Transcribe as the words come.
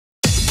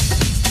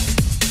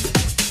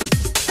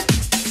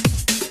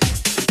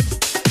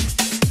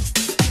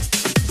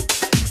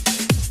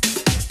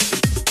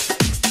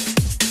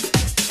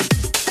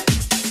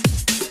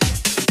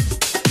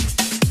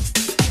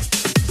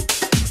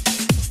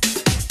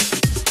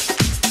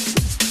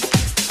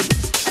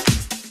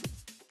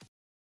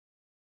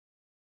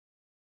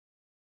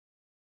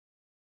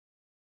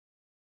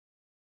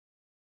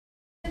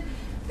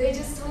they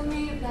just told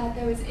me that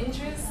there was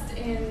interest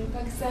in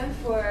Pakistan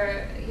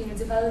for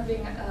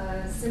developing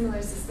a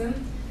similar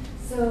system.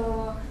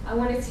 So I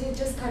wanted to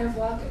just kind of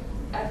walk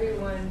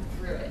everyone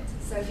through it.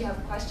 So if you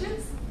have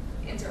questions,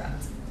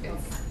 interrupt.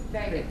 It's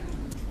very good.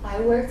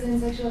 I worked in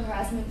sexual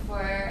harassment for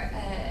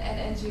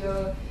an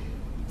NGO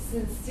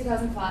since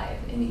 2005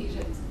 in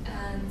Egypt,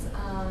 and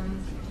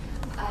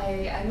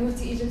I moved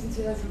to Egypt in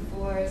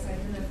 2004, so I've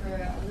been there for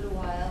a little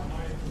while.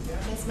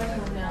 It's my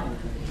home now.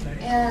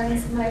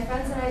 And my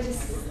friends and I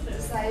just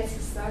decided to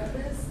start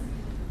this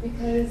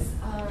because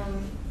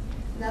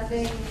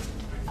nothing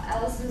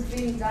else was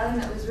being done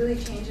that was really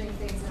changing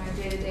things in our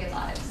day-to-day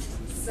lives.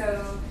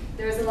 So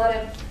there was a lot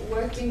of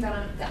work being done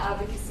on the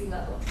advocacy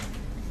level,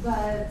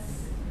 but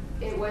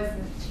it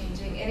wasn't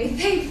changing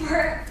anything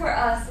for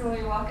us when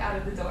we walk out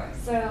of the door.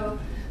 So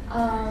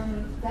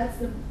that's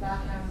the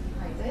background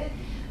behind it.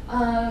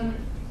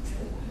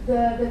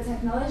 The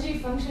technology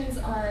functions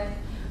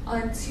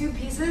on two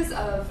pieces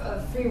of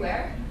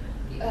freeware,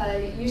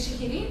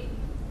 Ushahidi,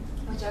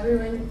 which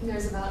everyone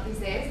knows about these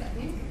days, I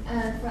think,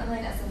 and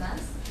Frontline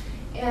SMS.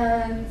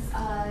 And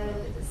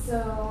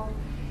so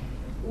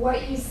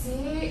what you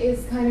see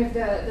is kind of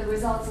the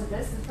results of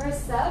this. The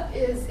first step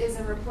is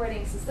a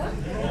reporting system.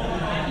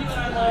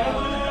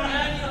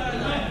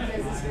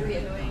 This is really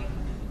annoying.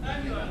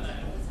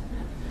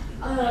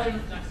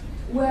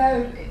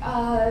 Where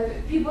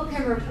people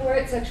can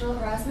report sexual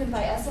harassment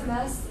by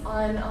SMS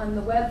on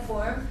the web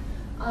form,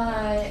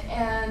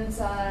 and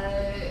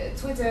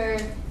Twitter,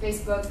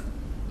 Facebook,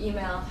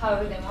 email,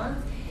 however they want.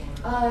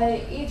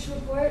 Each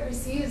report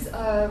receives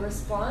a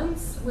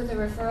response with a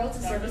referral to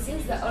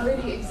services that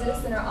already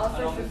exist and are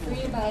offered for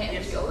free by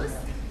NGOs,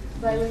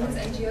 by women's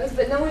NGOs,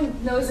 but no one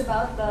knows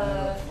about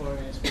the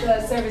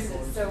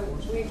services, so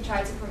we've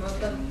tried to promote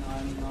them.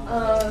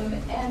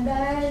 And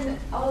then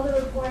all the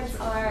reports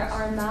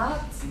are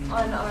mapped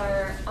on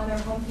our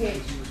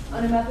homepage,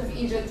 on a map of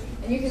Egypt,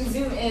 and you can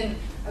zoom in.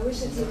 I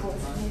wish it tabled.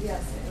 Maybe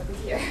I'll sit over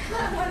here.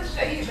 I want to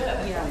show you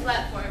the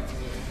platform.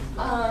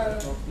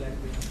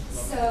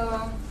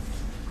 So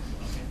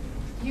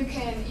you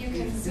can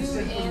zoom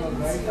in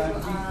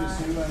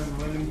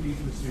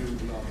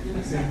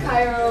to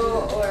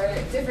Cairo or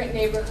different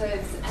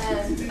neighborhoods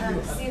and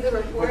see the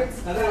reports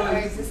that are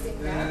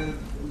existing there.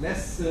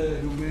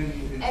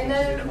 And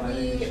then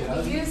we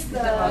use the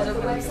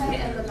website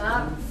and the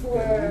map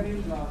for,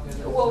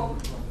 well,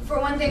 for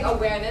one thing,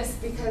 awareness,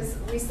 because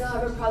we still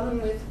have a problem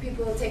with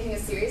people taking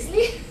us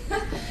seriously.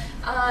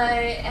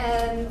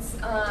 And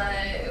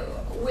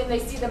when they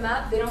see the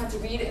map, they don't have to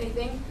read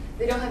anything.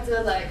 They don't have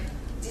to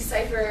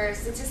decipher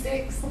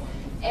statistics,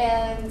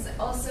 and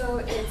also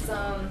it's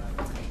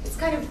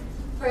kind of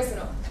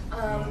personal.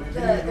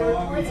 The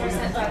reports are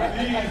sent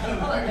directly by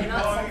people, and they're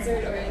not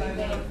censored or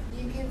anything.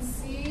 You can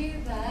see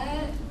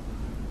that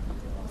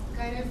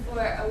kind of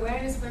for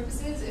awareness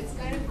purposes, it's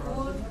kind of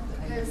cool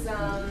because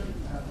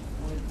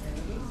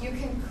you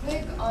can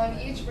click on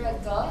each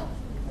red dot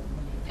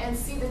and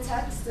see the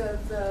text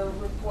of the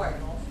report.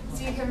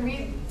 So you can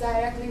read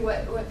directly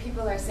what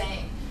people are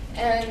saying.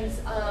 And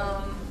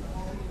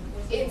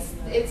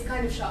it's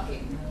kind of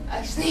shocking,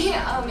 actually.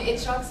 It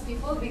shocks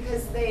people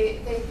because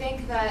they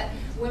think that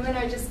women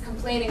are just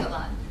complaining a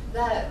lot,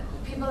 that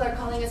people are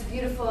calling us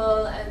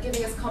beautiful and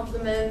giving us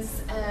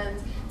compliments and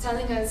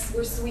telling us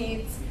we're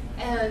sweet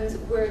and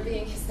we're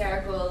being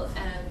hysterical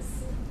and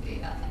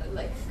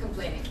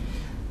complaining.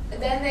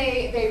 Then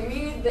they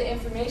read the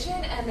information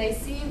and they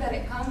see that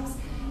it comes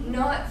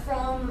not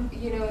from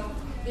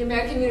the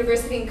American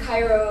University in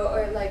Cairo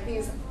or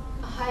these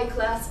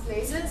high-class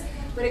places,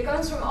 but it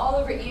comes from all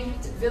over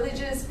Egypt,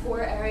 villages,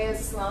 poor areas,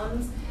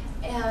 slums,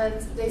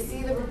 and they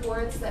see the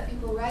reports that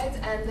people write,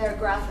 and they're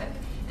graphic.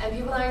 And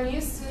people aren't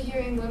used to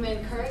hearing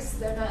women curse.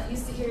 They're not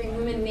used to hearing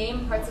women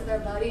name parts of their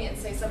body and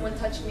say, "Someone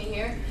touched me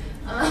here."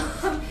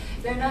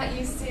 They're not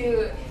used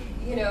to,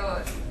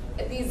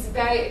 these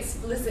very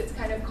explicit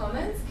kind of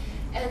comments.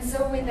 And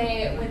so when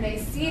they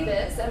see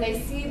this, and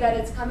they see that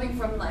it's coming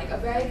from a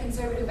very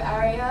conservative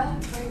area,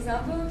 for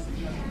example,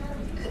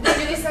 they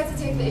really start to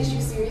take the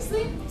issue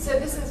seriously. So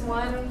this is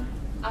one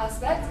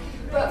aspect.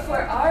 But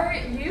for our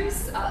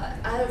use,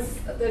 as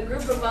the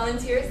group of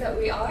volunteers that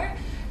we are,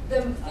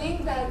 the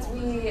thing that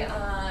we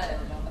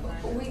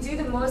do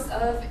the most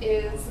of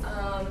is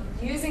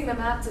using the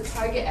map to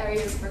target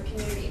areas for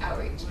community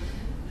outreach.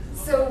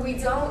 So we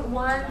don't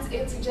want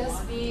it to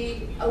just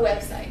be a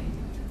website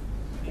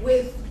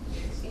with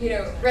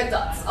red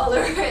dots all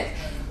over it.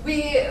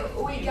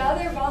 We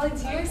gather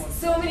volunteers,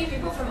 so many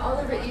people from all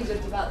over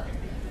Egypt, about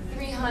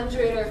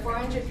 300 or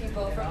 400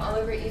 people from all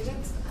over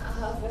Egypt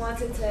have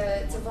wanted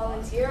to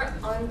volunteer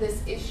on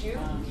this issue,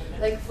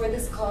 for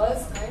this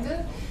cause, kind of.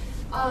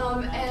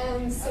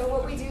 And so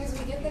what we do is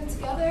we get them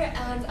together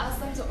and ask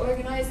them to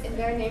organize in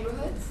their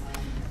neighborhoods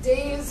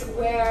days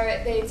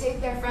where they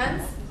take their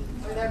friends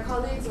or their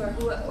colleagues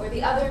or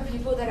the other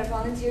people that have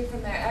volunteered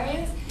from their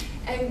areas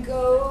and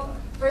go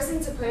person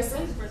to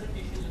person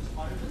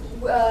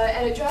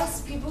and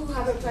address people who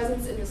have a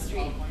presence in the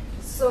street.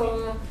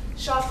 So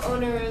shop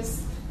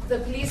owners, the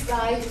police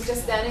guy who's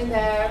just standing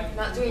there,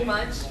 not doing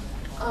much,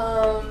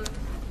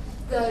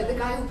 the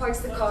guy who parks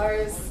the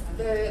cars,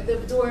 the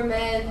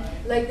doormen,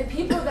 like the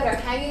people that are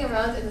hanging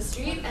around in the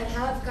street and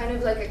have kind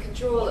of like a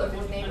control over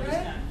the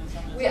neighborhood.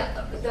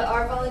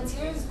 Our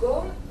volunteers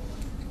go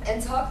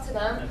and talk to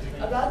them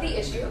about the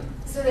issue.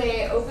 So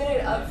they open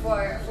it up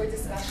for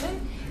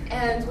discussion,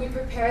 and we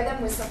prepare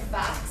them with some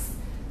facts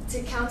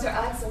to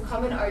counteract some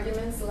common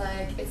arguments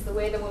like it's the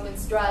way the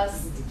woman's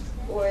dressed,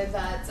 or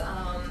that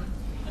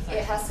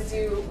it has to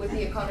do with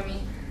the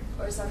economy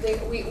or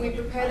something. We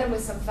prepare them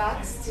with some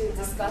facts to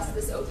discuss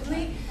this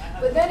openly.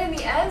 But then in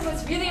the end,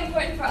 what's really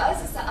important for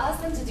us is to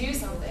ask them to do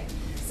something.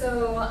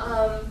 So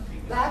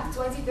back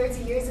 20,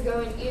 30 years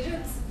ago in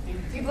Egypt,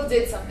 people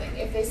did something.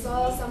 If they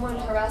saw someone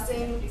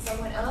harassing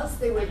someone else,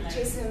 they would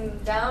chase him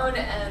down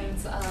and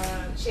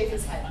shave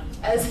his head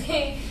as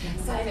a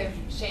sign of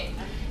shame.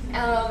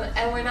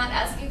 And we're not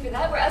asking for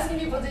that. We're asking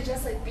people to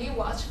just like be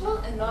watchful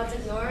and not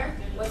ignore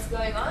what's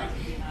going on,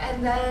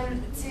 and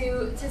then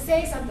to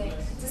say something,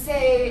 to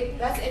say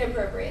that's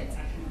inappropriate.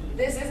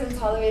 This isn't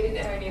tolerated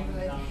in our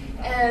neighborhood.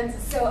 And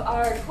so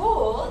our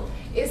goal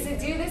is to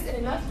do this in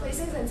enough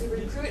places and to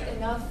recruit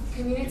enough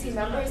community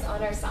members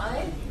on our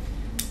side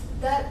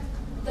that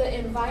the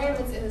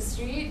environments in the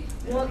street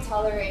won't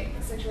tolerate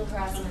sexual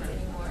harassment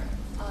anymore.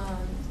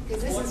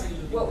 Because this is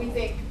what we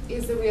think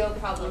is the real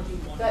problem,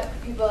 that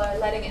people are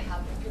letting it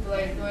happen. People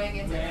are ignoring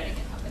it and letting it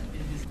happen.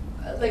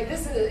 Like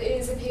this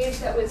is a page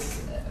that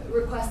was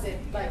requested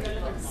by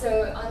people.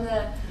 So on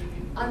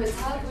the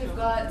top we've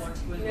got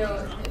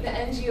the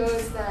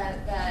NGOs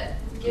that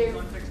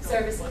give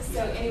services,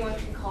 so anyone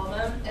can call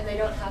them and they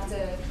don't have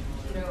to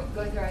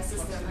go through our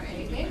system or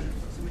anything.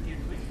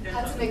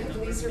 How to make a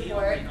police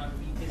report,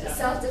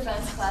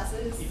 self-defense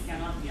classes,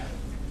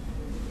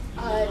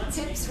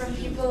 tips from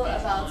people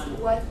about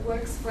what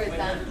works for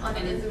them on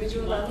an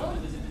individual level.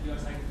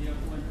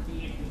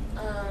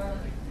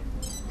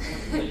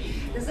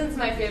 This one's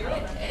my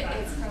favorite.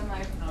 It's from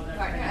my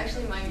partner,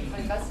 actually my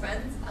best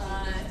friend,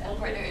 a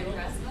partner in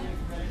HarassMap.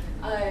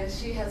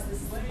 She has this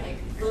like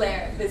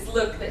glare, this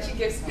look that she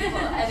gives people,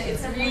 and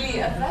it's really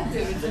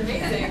effective. It's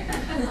amazing,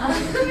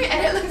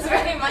 and it looks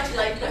very much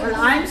like this. Well,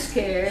 I'm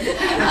scared.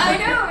 I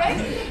know, right?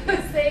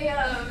 Because they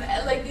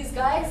like these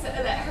guys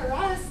that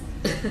harass.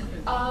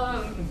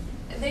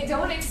 They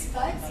don't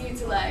expect you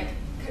to like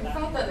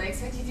confront them. They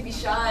expect you to be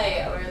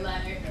shy or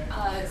like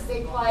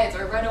stay quiet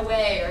or run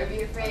away or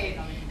be afraid.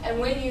 And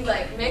when you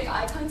like make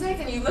eye contact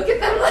and you look at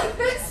them like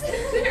this,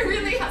 it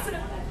really has an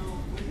effect.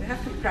 You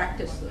have to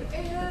practice this.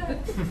 Yeah.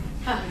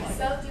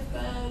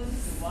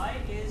 Self-defense.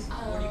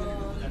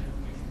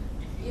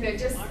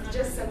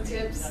 Just some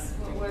tips.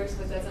 What works,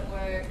 what doesn't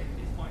work.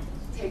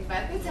 Take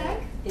back the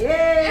tech.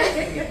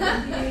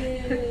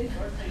 Yay!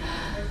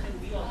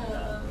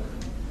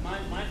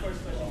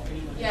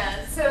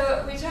 Yeah,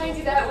 so we try and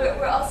do that.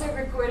 We're also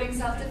recording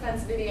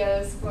self-defense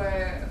videos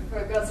for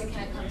girls who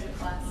can't come to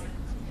class.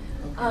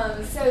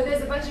 So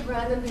there's a bunch of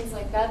random things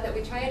like that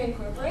we try and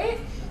incorporate.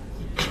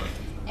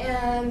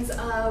 And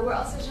we're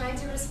also trying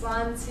to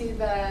respond to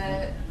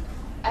the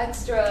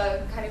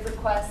extra kind of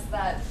requests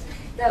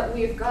that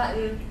we've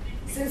gotten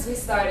since we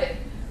started,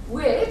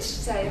 which,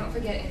 so I don't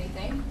forget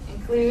anything,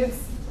 includes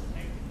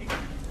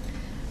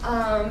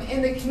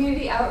in the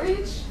community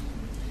outreach,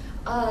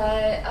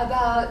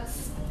 about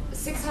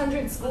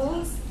 600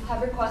 schools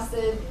have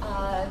requested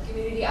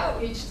community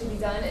outreach to be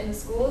done in the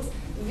schools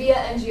via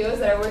NGOs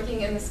that are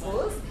working in the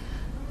schools.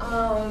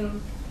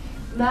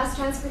 Mass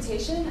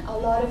transportation, a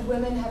lot of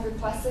women have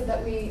requested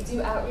that we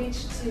do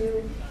outreach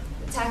to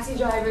taxi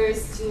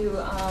drivers, to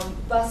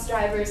bus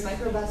drivers,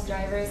 microbus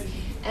drivers,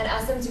 and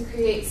ask them to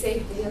create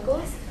safe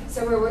vehicles.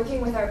 So we're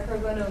working with our pro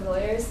bono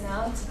lawyers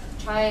now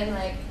to try and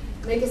like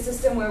make a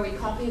system where we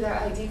copy their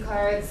ID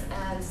cards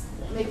and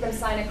make them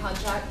sign a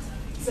contract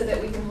so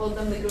that we can hold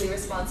them legally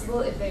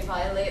responsible if they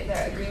violate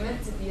their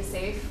agreement to be a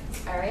safe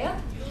area.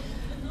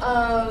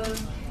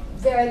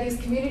 There are these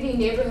community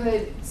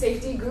neighborhood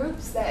safety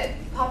groups that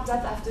popped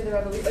up after the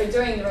revolution, or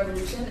during the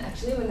revolution,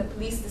 actually, when the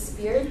police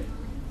disappeared.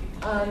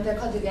 They're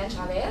called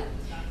Chiao,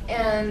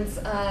 and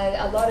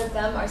a lot of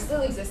them are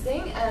still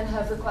existing and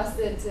have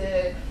requested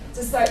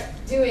to start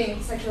doing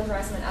sexual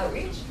harassment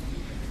outreach.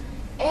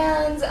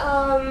 And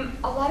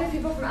a lot of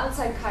people from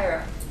outside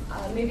Cairo,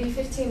 maybe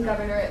 15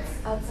 governorates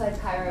outside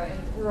Cairo in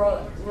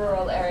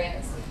rural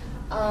areas.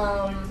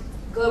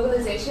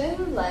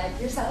 Globalization, like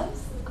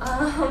yourselves.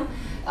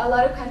 A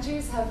lot of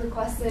countries have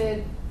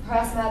requested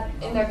HarassMap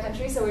in their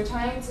country, so we're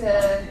trying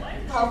to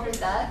help with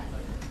that.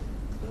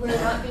 We're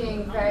not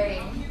being very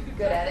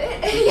good at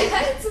it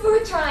yet, so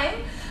we're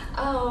trying.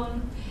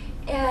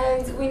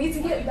 And we need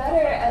to get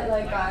better at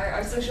like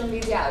our social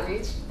media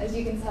outreach. As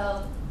you can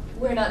tell,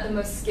 we're not the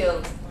most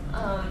skilled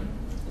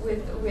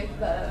with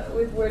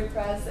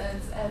WordPress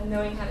and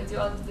knowing how to do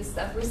all of this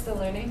stuff. We're still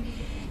learning.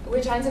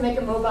 We're trying to make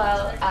a mobile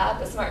app,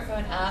 a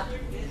smartphone app.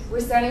 We're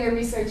starting a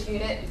research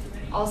unit,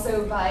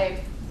 also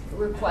by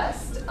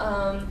request,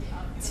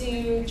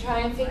 to try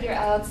and figure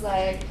out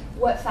like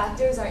what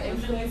factors are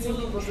influencing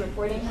people's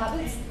reporting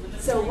habits.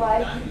 So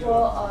why people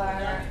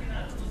are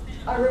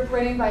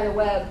reporting by the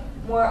web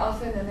more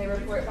often than they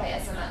report by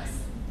SMS,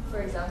 for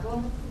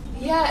example.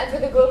 Yeah, and for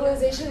the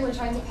globalization, we're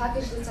trying to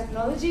package the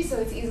technology so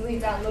it's easily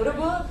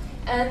downloadable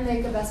and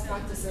make a best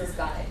practices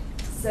guide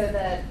so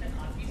that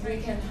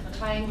we can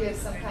try and give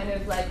some kind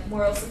of like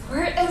moral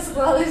support as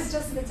well as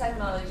just the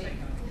technology.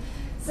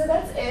 So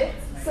that's it.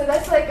 So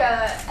that's like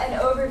an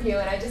overview,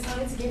 and I just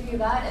wanted to give you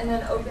that and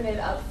then open it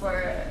up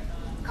for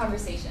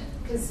conversation,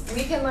 because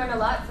we can learn a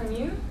lot from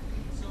you.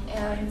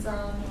 And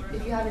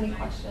if you have any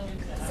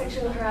questions,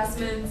 sexual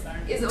harassment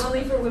is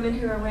only for women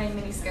who are wearing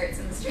mini skirts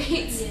in the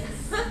streets. Yes.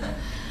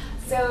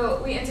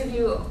 So we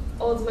interview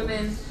old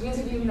women, we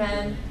interview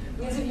men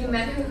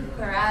who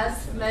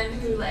harass, men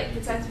who like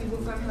protect people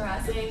from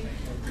harassing,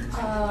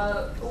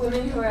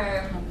 women who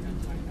are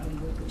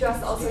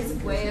dressed all sorts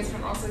of ways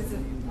from all sorts of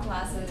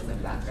classes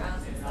and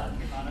backgrounds and stuff,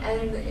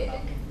 and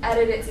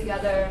edit it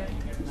together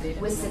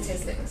with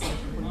statistics.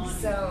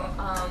 So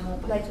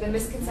like the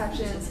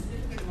misconceptions,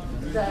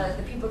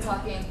 the people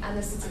talking, and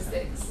the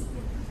statistics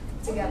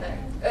together.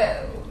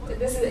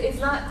 It's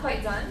not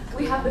quite done.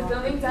 We have the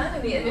filming done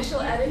and the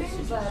initial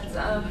editing, but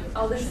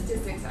all the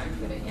statistics aren't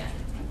put in yet.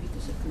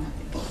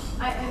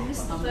 I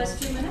missed the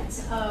first few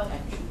minutes.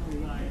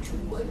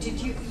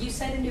 You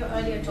said in your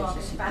earlier talk,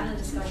 panel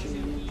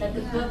discussion, that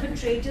the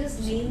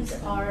perpetrators' names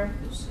are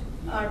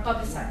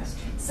publicized.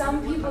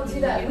 Some people do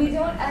that. We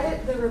don't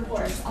edit the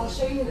reports. I'll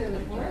show you the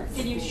reports.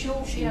 Can you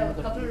show a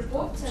couple of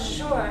reports?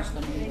 Sure.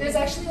 There's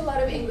actually a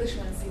lot of English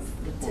ones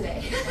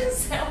today.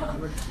 So,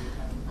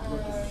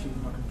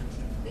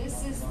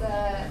 this is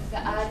the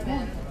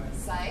admin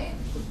site.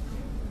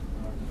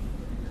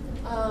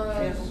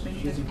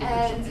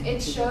 And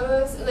it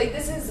shows, like,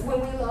 this is when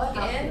we log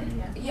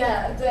in,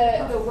 yeah,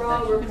 the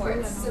raw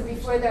reports, so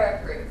before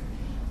they're approved.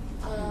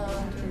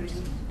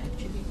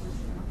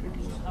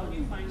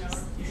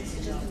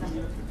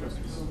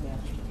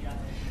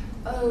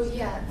 Oh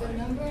yeah, the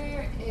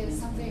number is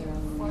something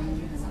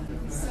 400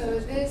 something. So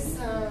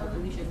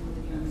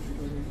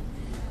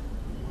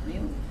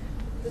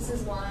this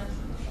is one.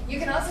 You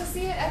can also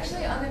see it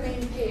actually on the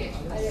main page.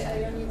 I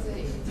don't need to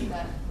even do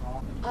that.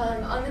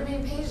 On the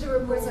main page, the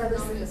reports are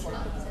listed as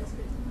well.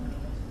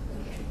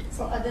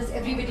 For others,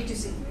 everybody to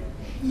see.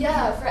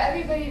 Yeah, for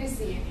everybody to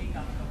see.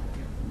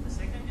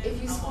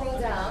 If you scroll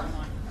down,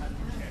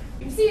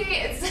 you see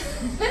it's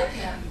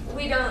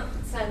we don't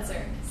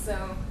censor,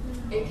 so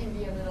it can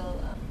be a little.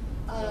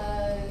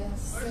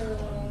 So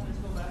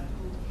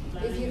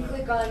if you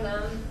click on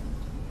them,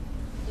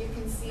 you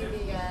can see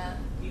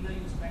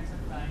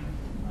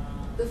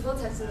the full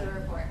text of the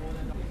report.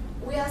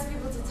 We ask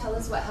people to tell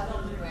us what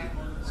happened where.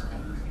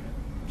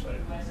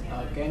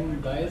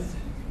 Can guys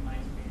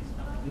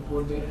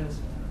report their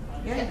harassment?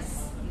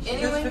 Yes.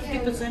 Anyone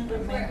can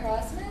report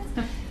harassment.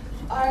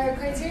 Our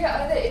criteria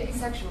are that it be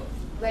sexual.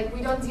 Like,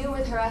 we don't deal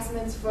with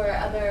harassments for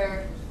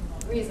other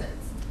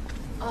reasons.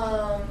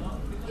 Yeah,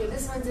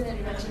 this one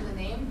didn't mention the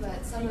name,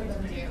 but some of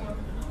them do.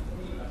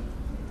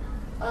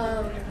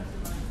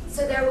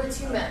 So there were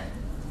two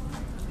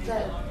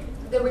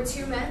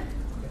men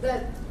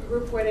that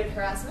reported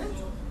harassment.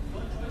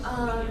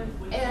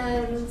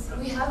 And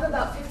we have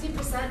about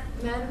 50%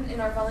 men in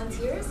our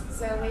volunteers,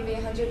 so maybe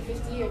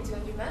 150 or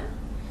 200 men.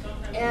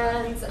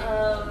 And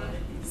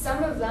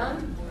some of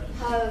them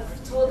have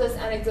told us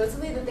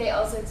anecdotally that they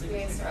also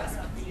experienced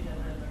harassment.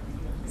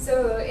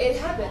 So it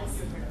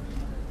happens.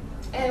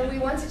 And we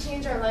want to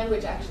change our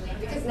language, actually,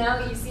 because now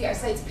you see our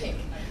site's pink.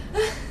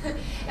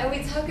 And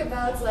we talk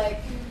about,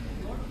 like,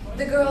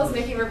 the girls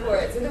making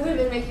reports or the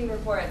women making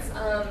reports.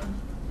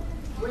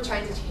 We're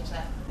trying to change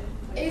that.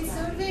 It's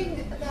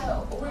something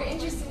that we're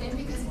interested in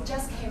because it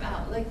just came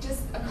out, like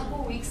just a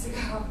couple weeks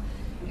ago.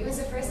 It was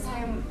the first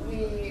time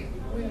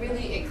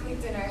it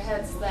clicked in our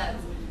heads that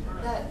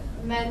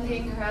men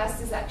being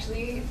harassed is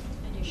actually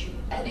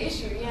an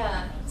issue,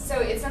 yeah. So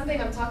it's something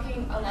I'm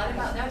talking a lot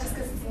about now just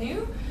because it's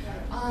new.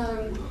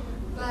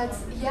 But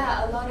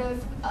yeah, a lot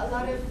of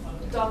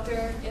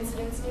doctor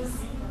incidences,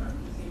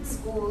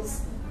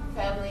 schools,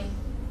 family,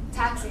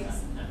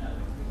 taxis.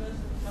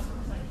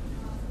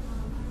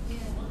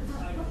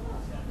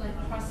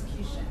 Like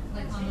prosecution,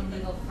 like on the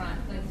legal front,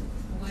 like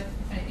what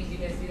I think you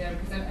guys do there,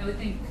 because I would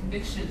think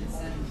convictions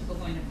and people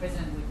going to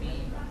prison would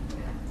be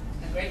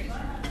a great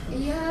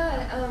thing.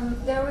 Yeah,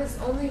 there was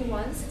only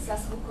one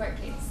successful court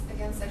case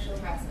against sexual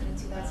harassment in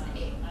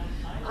 2008.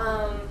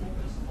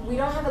 We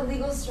don't have a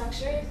legal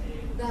structure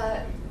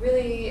that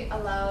really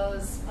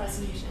allows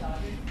prosecution.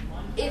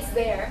 It's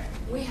there.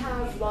 We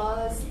have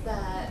laws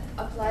that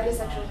apply to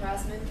sexual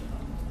harassment,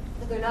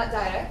 but they're not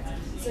direct,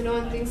 so no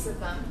one thinks of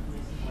them.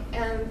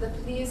 And the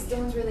police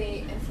don't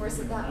really enforce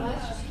it that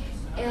much.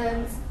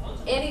 And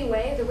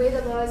anyway, the way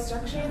the law is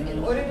structured,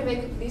 in order to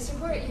make a police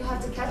report, you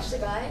have to catch the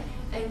guy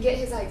and get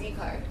his ID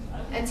card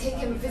and take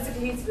him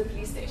physically to the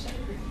police station,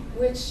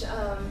 which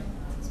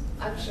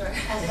I'm sure.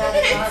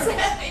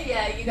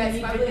 Yeah, you guys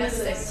probably have the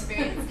same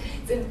experience.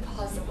 It's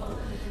impossible.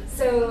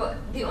 So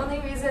the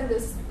only reason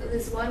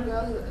this one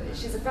girl,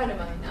 she's a friend of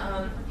mine,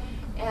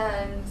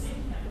 and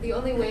the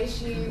only way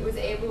she was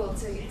able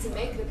to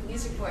make the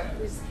police report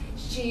was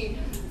she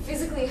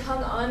physically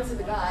hung on to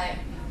the guy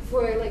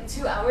for like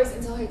 2 hours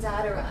until her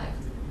dad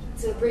arrived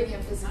to bring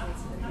him physically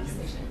to the police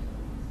station.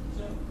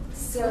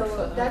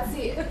 So that's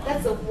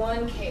the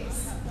one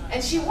case.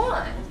 And she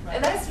won,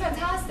 and that's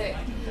fantastic.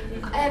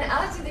 And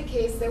after the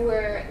case, there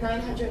were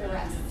 900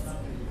 arrests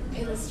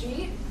in the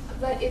street,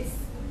 but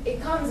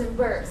it comes in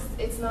bursts.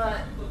 It's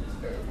not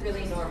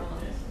really normal.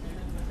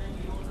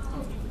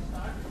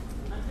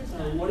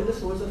 What is the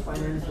source of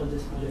finance for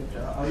this project?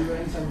 Are you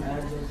running some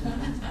ads or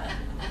something?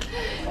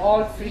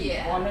 All free,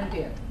 Yeah.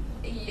 volunteer.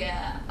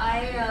 Yeah,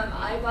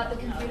 I bought the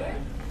computer.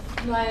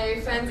 My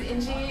friend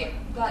Inji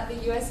got the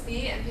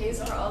USB and pays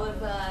for all of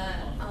the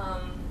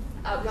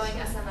outgoing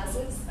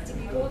SMSs to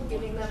people,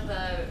 giving them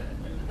the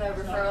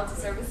referral to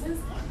services.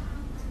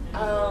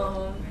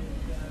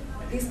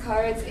 These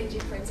cards Inji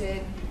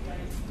printed.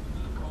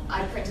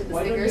 I printed the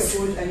Why don't you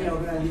stickers. approach any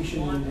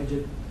organization in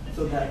Egypt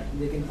so that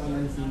they can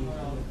finance the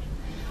project?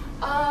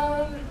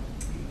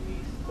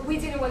 We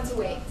didn't want to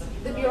wait.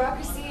 The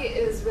bureaucracy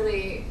is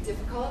really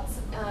difficult.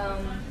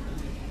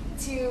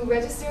 To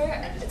register,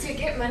 to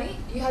get money,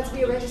 you have to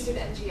be a registered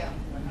NGO.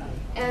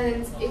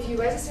 And if you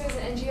register as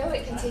an NGO,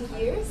 it can take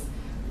years,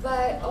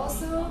 but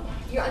also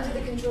you're under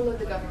the control of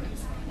the government.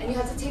 And you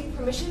have to take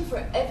permission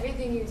for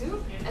everything you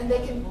do, and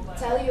they can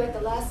tell you at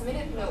the last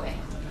minute, no way.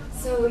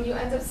 So you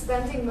end up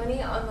spending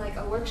money on like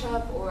a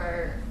workshop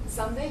or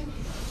something,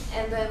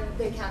 and then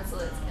they cancel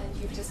it, and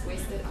you've just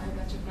wasted a whole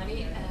bunch of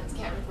money and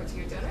can't report to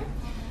your donor.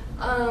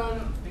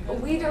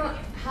 We don't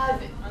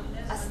have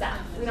a staff.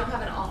 We don't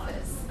have an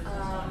office.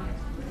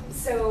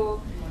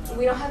 So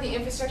we don't have the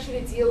infrastructure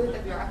to deal with the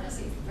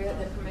bureaucracy for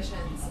the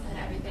permissions and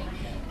everything.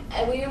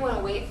 And we didn't want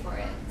to wait for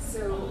it.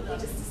 So we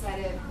just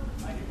decided,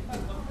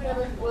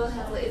 whatever, we'll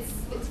handle it.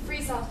 It's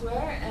free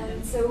software,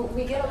 and so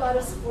we get a lot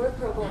of support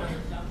pro bono.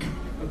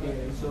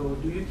 Okay, so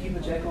do you keep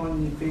a check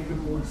on fake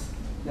reports?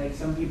 Like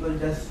some people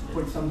just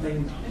put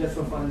something just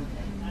for fun.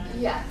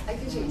 Yeah, I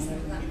can show you some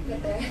of them,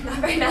 but they're not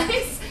very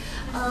nice.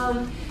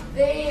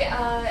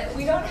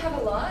 We don't have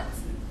a lot,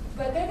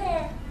 but they're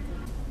there.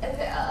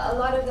 A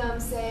lot of them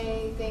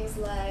say things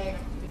like,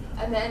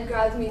 a man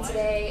grabbed me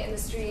today in the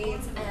street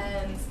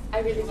and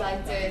I really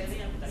liked it,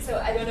 so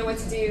I don't know what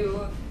to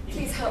do,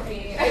 please help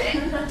me.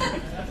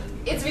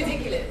 It's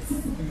ridiculous.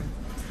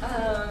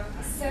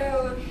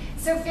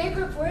 So fake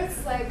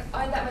reports like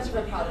aren't that much of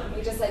a problem.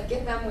 We just like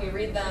get them, we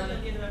read them,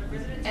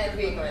 and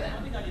we ignore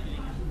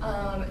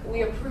them.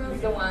 We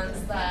approve the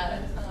ones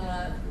that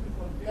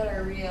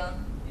are real.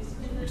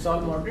 It's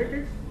all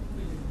moderated?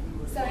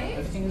 Sorry?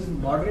 Everything is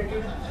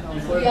moderated?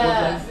 Before it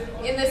Yeah, goes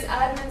live? in this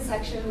admin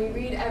section we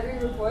read every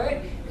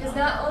report, because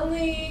not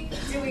only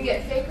do we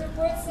get fake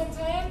reports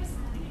sometimes,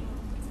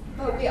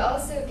 but we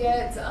also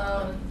get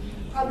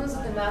problems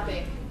with the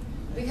mapping,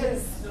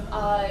 because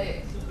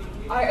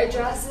our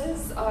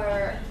addresses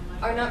are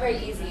not very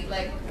easy.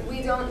 Like,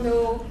 we don't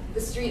know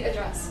the street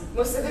address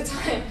most of the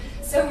time,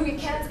 so we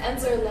can't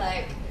enter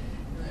like,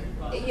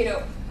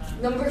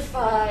 number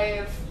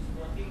 5,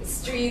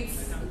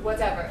 streets,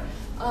 whatever.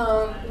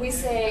 We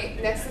say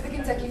next to the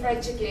Kentucky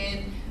Fried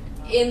Chicken,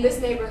 in this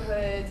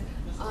neighborhood,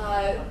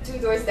 2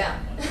 doors down.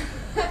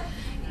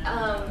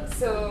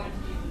 So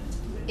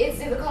it's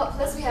difficult.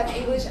 Plus we have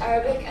English,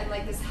 Arabic, and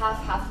like this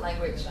half-half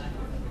language,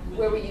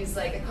 where we use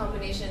like a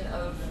combination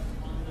of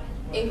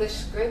English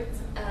script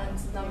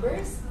and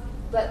numbers,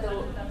 but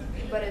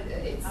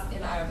it's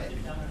in Arabic.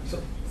 So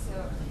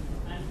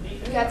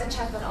we have to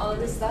check on all of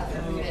this stuff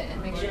and read it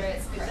and make sure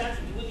it's correct.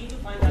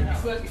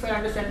 if I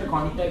understand the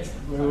context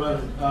very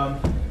well,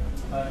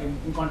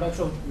 in context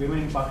of women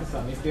in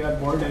Pakistan, if they are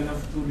bold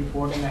enough to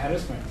report an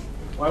harassment,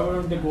 why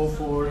wouldn't they go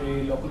for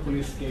a local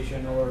police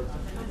station or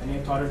any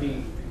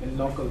authority in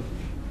local?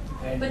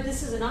 But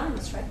this is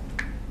anonymous, right?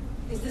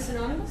 Is this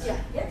anonymous? Yeah.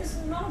 Yeah, this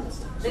is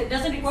anonymous. It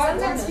doesn't require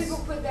Sometimes awareness.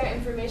 people put their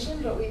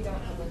information, but we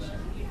don't publish it.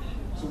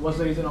 So what's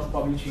the reason of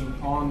publishing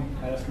on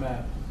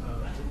HarassMap?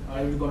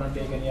 Are you going to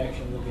take any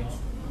action against?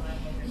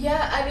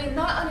 Yeah, I mean,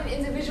 not on an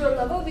individual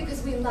level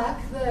because we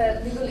lack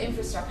the legal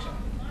infrastructure.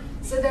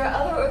 So there are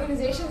other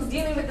organizations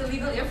dealing with the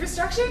legal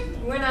infrastructure.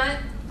 We're not.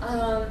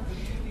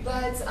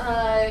 But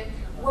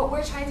what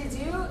we're trying to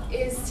do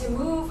is to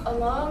move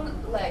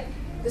along like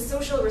the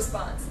social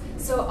response.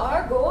 So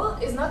our goal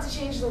is not to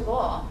change the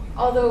law,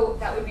 although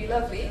that would be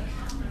lovely,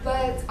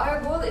 but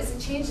our goal is to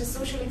change the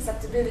social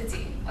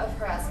acceptability of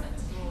harassment.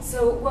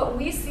 So what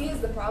we see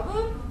as the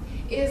problem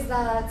is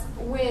that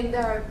when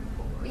there are,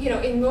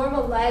 in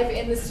normal life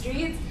in the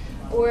street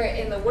or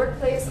in the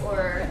workplace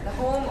or the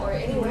home or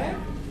anywhere,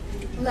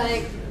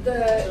 like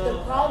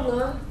the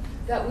problem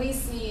that we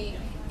see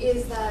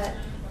is that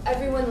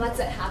everyone lets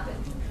it happen.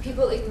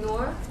 People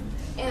ignore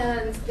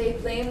and they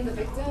blame the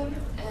victim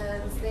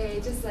and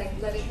they just like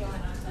let it go on.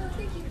 Oh,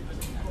 thank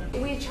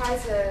you. We try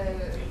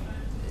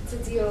to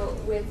deal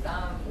with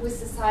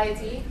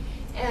society,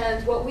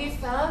 and what we've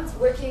found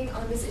working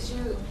on this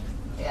issue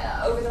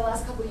over the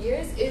last couple of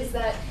years is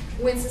that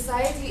when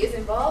society is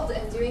involved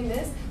and doing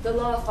this, the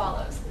law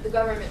follows, the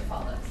government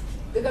follows.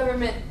 The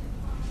government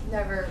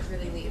never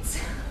really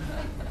leads.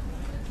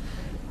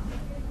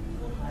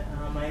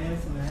 My name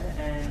is Umar,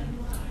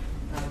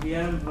 and we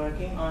are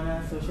working on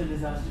a social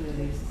disaster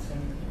relief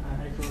system.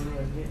 I told you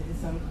earlier, it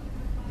is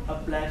a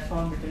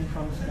platform written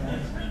from scratch.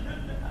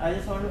 I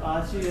just want to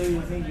ask you,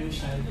 you're using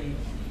usuality.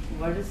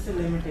 What is the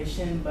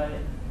limitation by,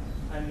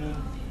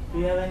 do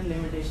you have any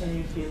limitation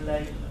you feel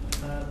like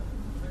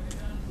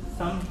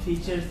some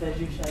features that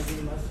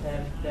usuality must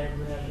have that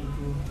would have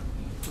improved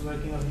the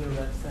working of your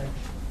website?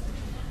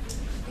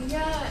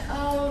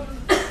 Yeah,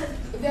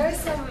 there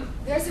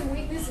are some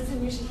weaknesses in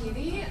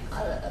Ushahidi.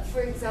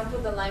 For example,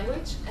 the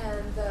language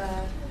and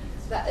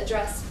the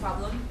address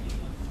problem.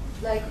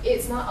 Like,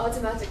 it's not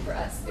automatic for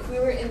us. If we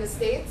were in the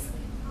States,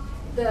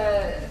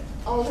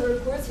 all the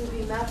reports would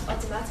be mapped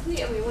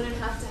automatically, and we wouldn't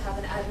have to have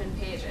an admin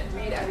page and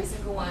read every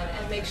single one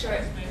and make sure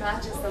it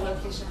matches the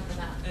location of the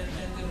map.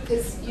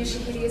 Because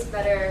Ushahidi is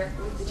better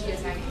with the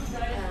geotagging,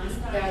 and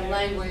their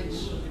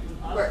language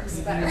works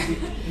better.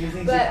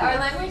 But our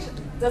language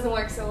doesn't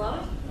work so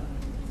well,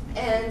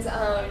 and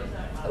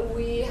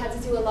we had to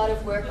do a lot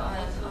of work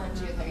on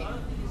geotagging.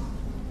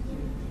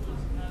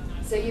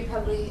 So you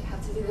probably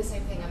have to do the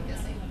same thing, I'm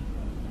guessing.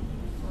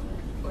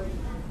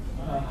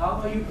 How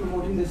are you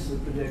promoting this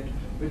project?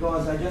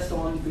 Because I just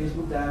saw on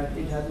Facebook that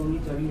it has only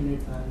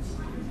 30-minute fans.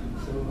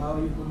 So how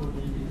are you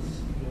promoting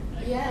this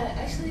project? Yeah,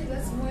 actually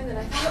that's more than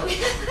I thought we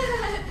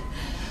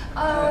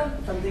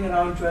had. Something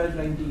around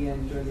 12:20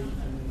 and 20.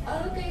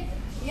 Okay.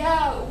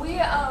 Yeah, we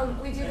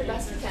do the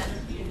best we can.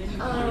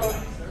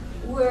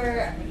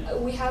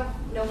 We have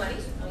no money,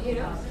 you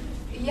know.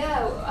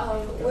 Yeah,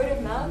 word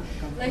of mouth.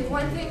 Like,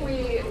 one thing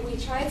we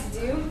tried to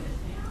do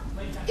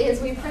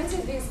is we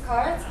printed these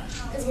cards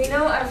because we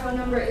know our phone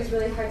number is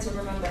really hard to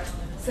remember.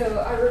 So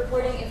our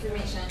reporting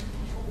information,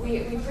 we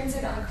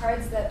printed on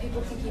cards that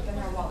people can keep in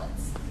their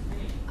wallets,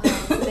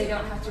 so they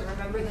don't have to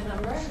remember the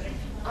number.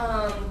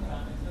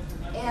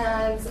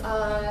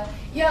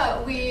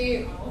 Yeah,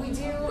 we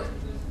do.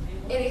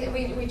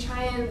 We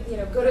try and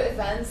go to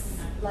events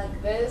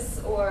like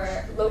this or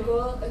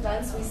local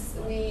events.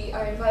 We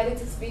are invited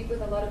to speak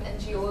with a lot of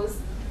NGOs,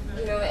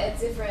 at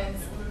different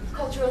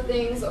cultural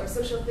things or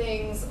social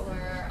things or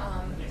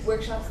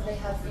workshops that they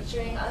have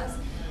featuring us.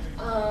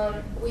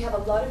 We have a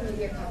lot of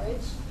media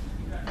coverage.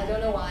 I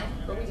don't know why,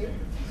 but we do.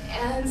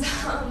 And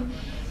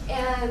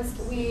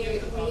we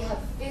have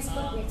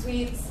Facebook, we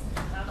tweet,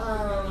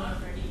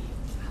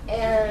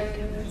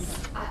 and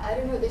I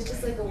don't know. There's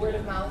just like a word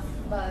of mouth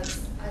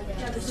buzz.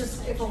 Yeah, this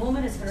is, if a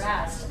woman is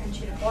harassed and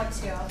she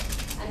reports here,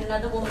 and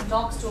another woman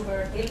talks to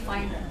her, they'll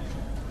find her.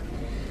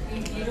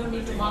 You don't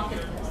need to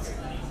market this.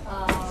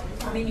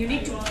 You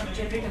need to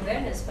generate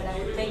awareness, but I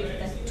would think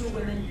that two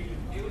women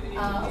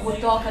would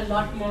talk a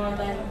lot more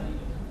than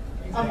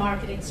a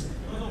marketing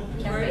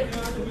campaign.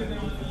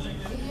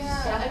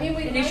 Yeah,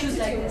 we'd in like issues to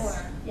like do this.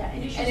 more. Yeah,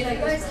 in issues and if like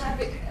you guys this.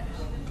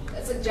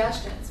 have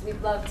suggestions,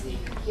 we'd love to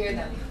hear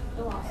them.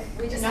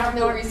 We just In have our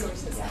no part,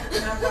 resources.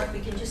 In our part, we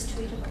can just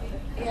tweet about it.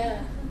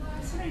 Yeah. I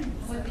was wondering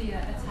what the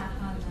attack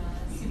on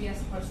CBS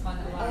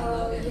correspondent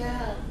Laura Logan,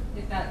 yeah.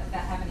 did that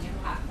have any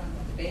impact on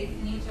the debate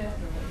in Egypt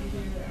or what you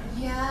do?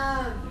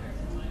 Yeah,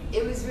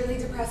 it was really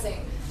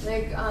depressing.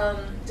 Like,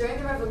 during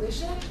the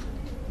revolution,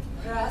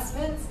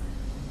 harassment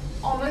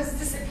almost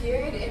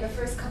disappeared in the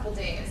first couple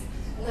days.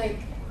 Like,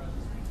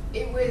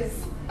 it was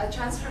a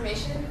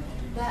transformation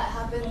that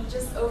happened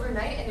just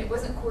overnight, and it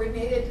wasn't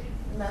coordinated,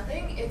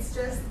 nothing. It's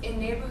just in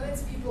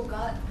neighborhoods, people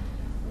got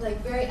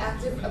very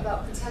active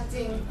about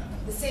protecting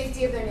the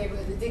safety of their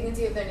neighborhood, the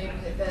dignity of their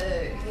neighborhood.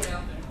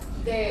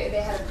 They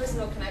had a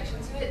personal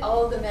connection to it.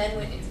 All the men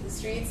went into the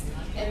streets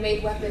and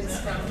made weapons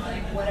from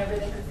whatever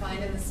they could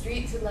find in the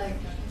street to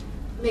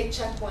make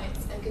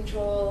checkpoints and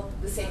control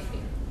the safety.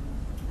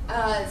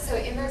 So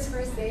in those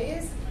first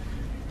days,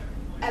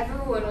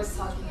 everyone was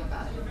talking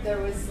about it.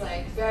 There was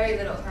very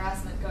little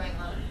harassment going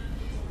on.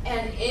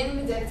 And in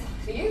Medina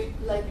Tahrir,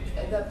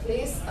 the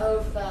place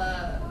of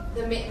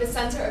the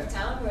center of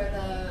town where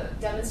the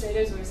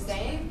demonstrators were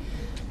staying,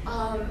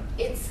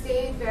 it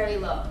stayed very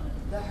low,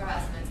 the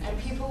harassment, and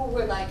people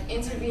were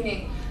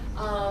intervening.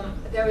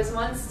 There was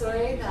one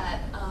story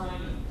that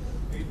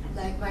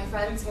my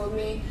friend told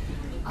me.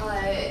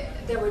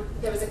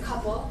 There was a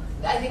couple.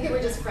 I think they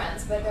were just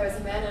friends, but there was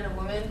a man and a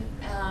woman,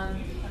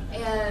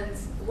 and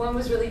one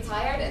was really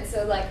tired, and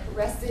so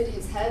rested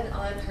his head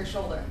on her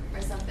shoulder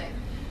or something.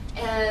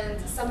 And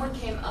someone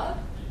came up,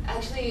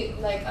 actually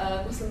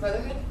a Muslim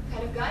Brotherhood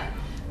kind of guy.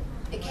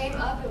 It came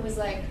up and was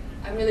like,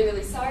 "I'm really,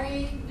 really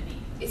sorry.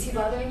 Is he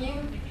bothering you?"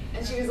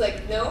 And she was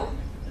like, "No."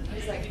 He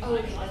was like, "Oh,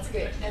 okay, that's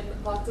good," and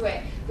walked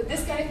away. But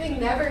this kind of thing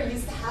never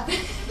used to happen.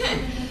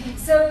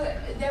 So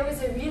there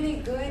was a really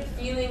good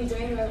feeling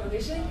during the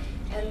revolution,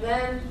 and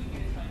then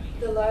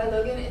the Laura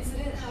Logan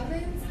incident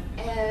happened,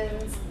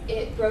 and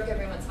it broke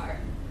everyone's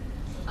heart.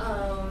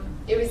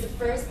 It was the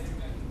first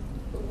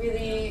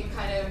really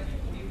kind of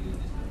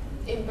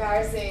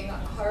embarrassing,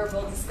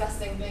 horrible,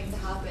 disgusting thing to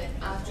happen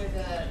after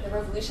the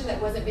revolution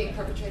that wasn't being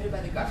perpetrated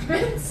by the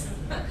government.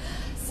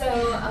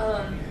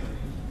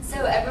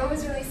 So everyone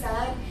was really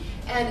sad,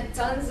 And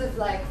tons of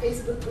like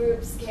Facebook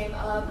groups came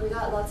up. We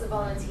got lots of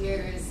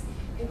volunteers.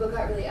 People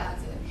got really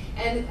active.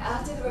 And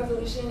after the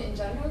revolution in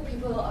general,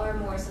 people are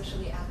more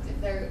socially active.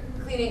 They're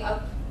cleaning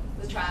up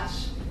the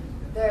trash.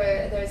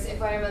 There's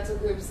environmental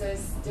groups,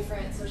 there's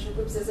different social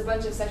groups, there's a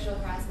bunch of sexual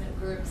harassment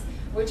groups.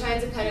 We're trying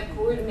to kind of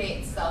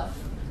coordinate stuff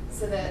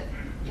so that,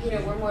 you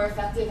know, we're more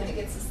effective and it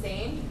gets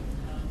sustained.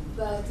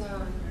 But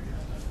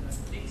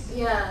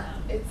yeah,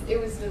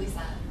 it was really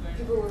sad.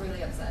 People were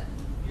really upset.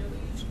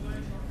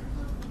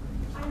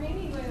 I may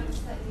be going on a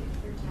slightly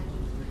different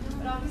tangent,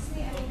 but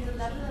obviously, I mean, the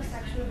level of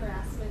sexual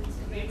harassment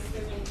against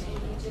women in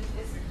Egypt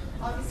is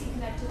obviously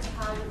connected to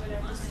how women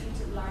are perceived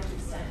to a large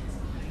extent.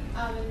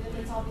 And then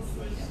it's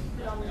obviously a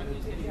predominantly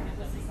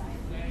patriarchal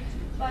society.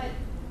 But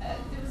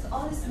there was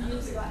all this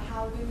news about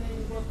how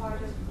women were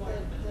part of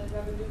the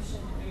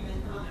revolution, and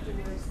then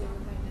afterwards they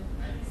were kind of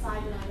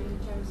sidelined in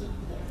terms of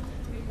the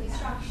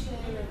reconstruction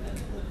and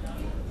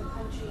the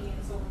country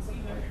and so on and so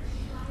forth.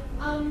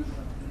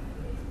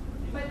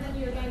 But then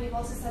you've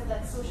also said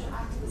that social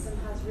activism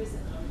has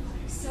risen.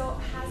 So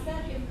has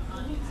that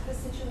improved the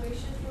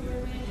situation for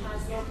women?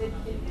 Has they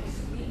been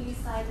completely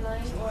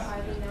sidelined, or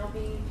are they now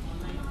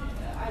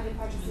are they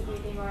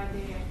participating, or are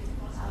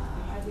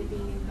they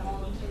being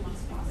involved in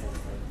this process?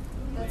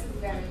 That's a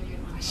very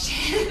good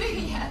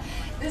question. Yeah,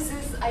 this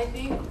is, I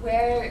think,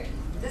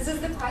 this is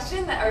the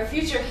question that our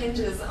future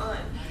hinges on.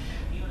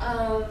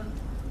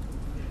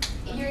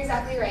 You're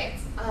exactly right.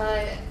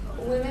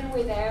 Women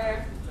were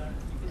there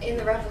in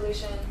the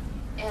revolution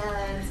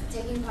and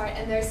taking part,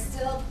 and they're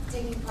still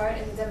taking part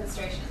in the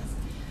demonstrations.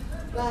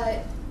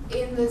 But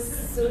in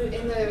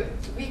the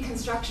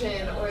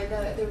reconstruction or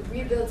the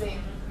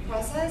rebuilding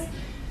process,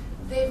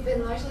 they've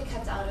been largely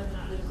kept out of the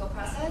political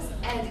process,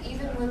 and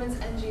even women's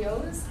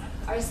NGOs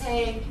are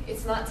saying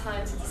it's not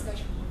time to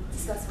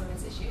discuss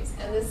women's issues,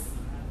 and this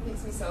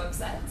makes me so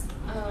upset.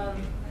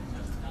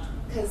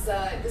 Because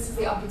this is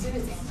the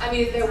opportunity. I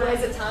mean, if there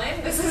was a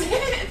time, this is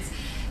it.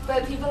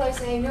 But people are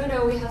saying,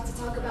 no, we have to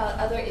talk about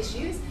other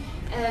issues,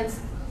 and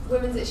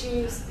women's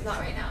issues, not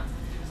right now.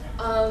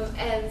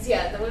 And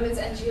yeah, the women's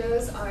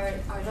NGOs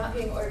are not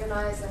being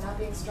organized, they're not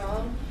being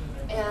strong,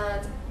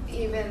 and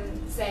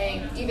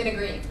even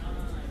agreeing.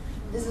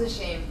 This is a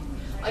shame.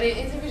 On an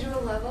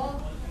individual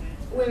level,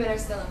 women are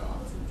still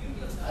involved.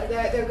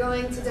 They're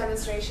going to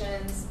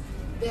demonstrations,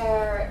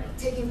 they're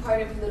taking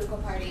part in political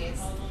parties.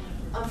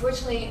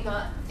 Unfortunately,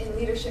 not in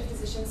leadership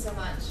positions so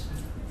much,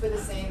 for the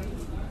same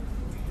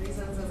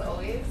reasons as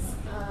always.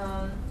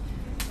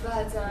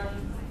 But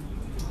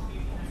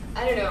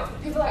I don't know.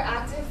 People are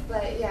active,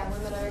 but yeah,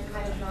 women are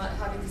kind of not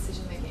having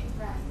decision making.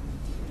 Right.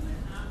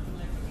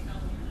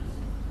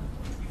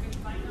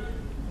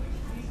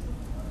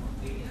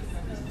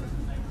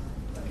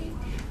 Okay.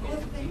 Well,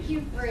 thank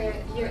you for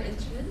your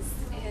interest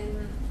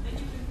in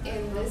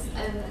this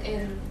and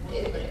in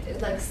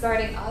like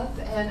starting up,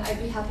 and I'd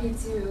be happy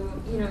to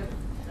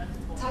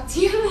talk to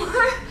you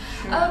more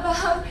about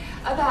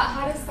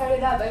how to start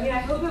it up. I mean, I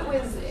hope it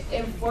was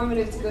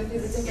informative to go through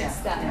the different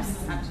steps. Yes,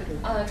 absolutely.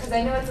 Because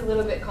I know it's a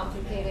little bit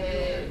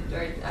complicated,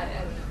 or I don't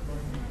know.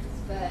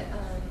 But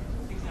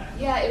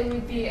yeah, it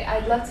would be.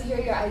 I'd love to hear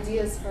your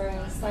ideas for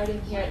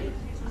starting here.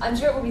 I'm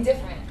sure it will be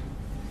different.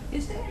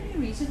 Is there any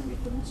reason we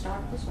couldn't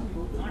start this on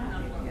Google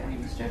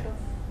instead of?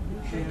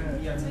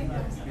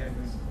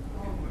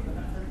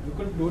 You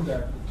could do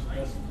that.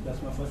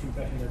 That's my first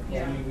impression. That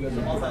probably we are It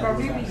would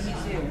probably be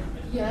easier.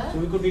 Yeah. So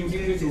we could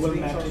integrate Google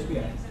Maps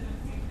API.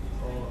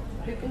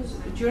 Because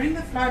during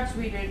the floods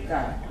we did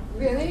that.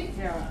 Really?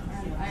 Yeah,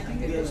 and I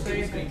think it was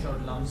very good.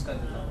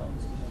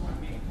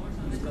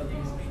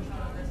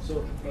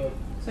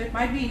 So it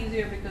might be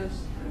easier because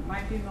it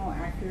might be more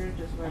accurate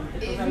as well.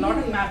 Because a lot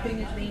of mapping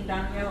is being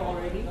done here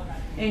already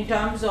in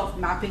terms of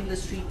mapping the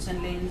streets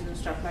and lanes and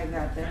stuff like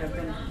that. There have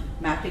been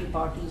mapping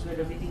parties where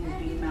everything is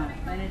being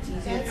mapped. Then it's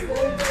easier That's to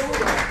very cool.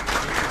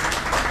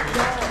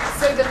 Yeah.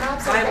 So the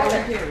maps are by better.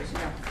 volunteers.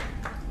 Yeah.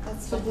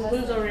 That's So fantastic.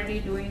 Google's already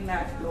doing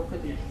that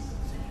locally.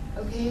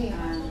 Okay.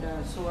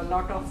 And so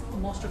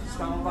most of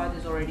Islamabad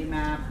is already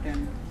mapped,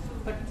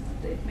 but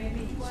it may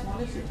be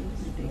smaller cities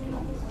will take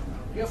longer.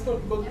 Yeah, of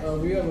course, but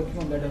we are working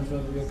on that as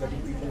well. We are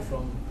getting people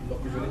from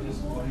local villages.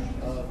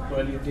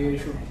 Probably they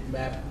should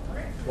map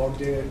what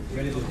their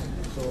village is.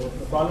 So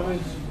the problem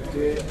is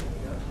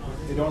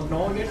they don't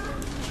know yet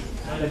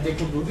that they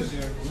could do this.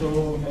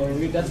 So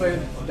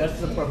that's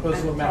the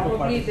purpose of map of Probably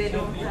parties. they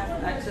don't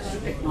have access to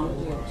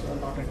technology also a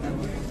lot of them.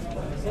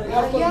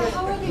 Yeah,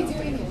 how are they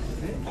doing it?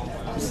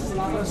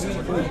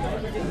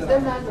 The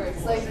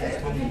members, like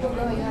people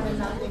going out and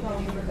mapping the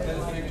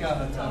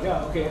neighborhood.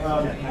 Yeah, okay. I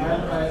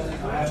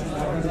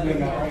happen to be a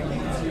mapper.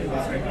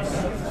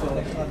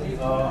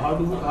 So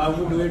how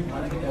we do it?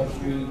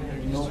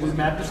 We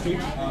map the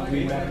streets, we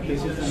map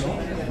places to know,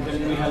 and then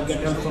we get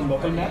help from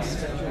local maps.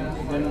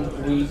 Then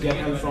we get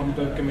help from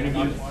the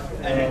community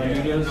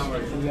leaders, for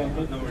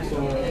example. So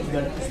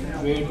that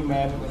way to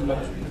map.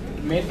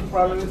 Main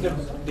problem is that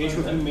they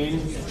should be main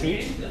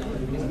streets,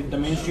 the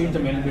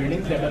main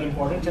buildings that are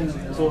important, and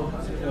so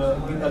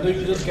other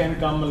users can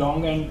come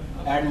along and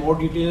add more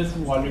details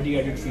to already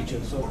added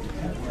features. So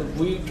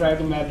we try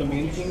to map the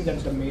main things,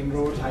 that's the main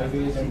roads,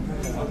 highways, and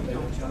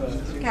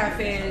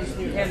cafes,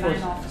 the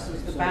airline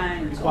offices, the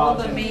banks, Parks all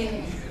the and-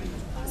 main,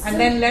 and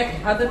then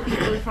let other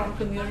people from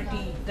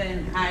community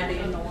then add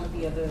in all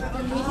the other.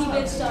 Lately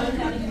we've started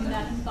having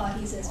mapping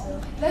parties as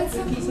well. That's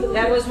so cool.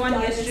 There was one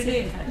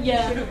yesterday. In fact.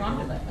 Yeah. You should have gone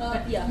to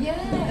that.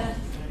 Yeah,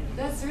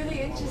 that's really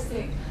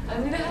interesting.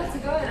 I'm gonna have to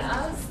go and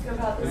ask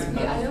about this.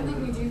 I don't think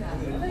we do that.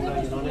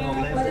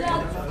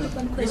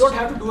 we don't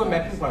have to do a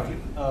mapping party.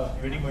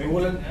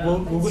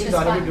 Google is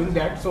already doing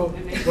that. So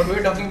what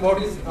we're talking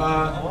about is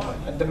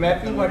the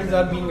mapping parties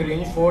are being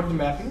arranged for the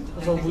mapping.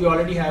 So we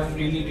already have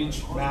really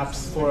rich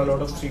maps for a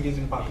lot of cities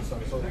in Pakistan.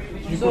 So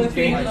you So could if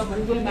you take use a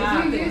Google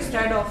Map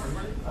instead of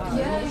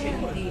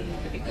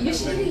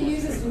Usually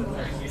uses Google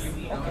Maps.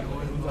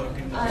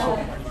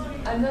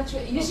 I'm not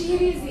sure.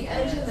 Usually is the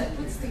engine that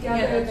puts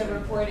together the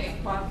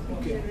reporting.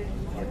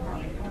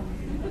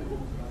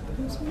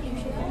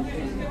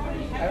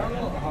 I don't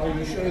know how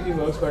usually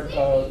works, but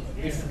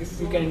if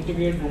we can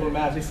integrate Google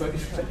Maps, if it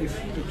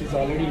is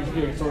already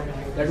integrated, so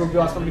that would be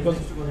awesome because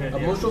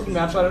most of the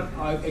maps are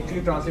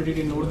actually translated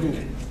in Urdu,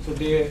 so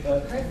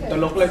the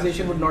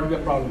localization would not be a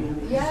problem.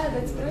 Yeah,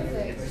 that's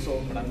perfect.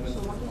 So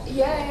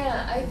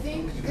Yeah, I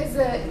think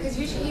because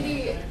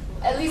usually,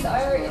 at least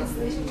our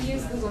installation, we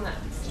use Google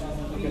Maps.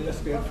 okay, that's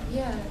great.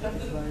 Yeah.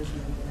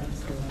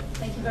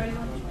 Thank you very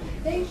much.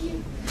 Thank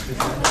you.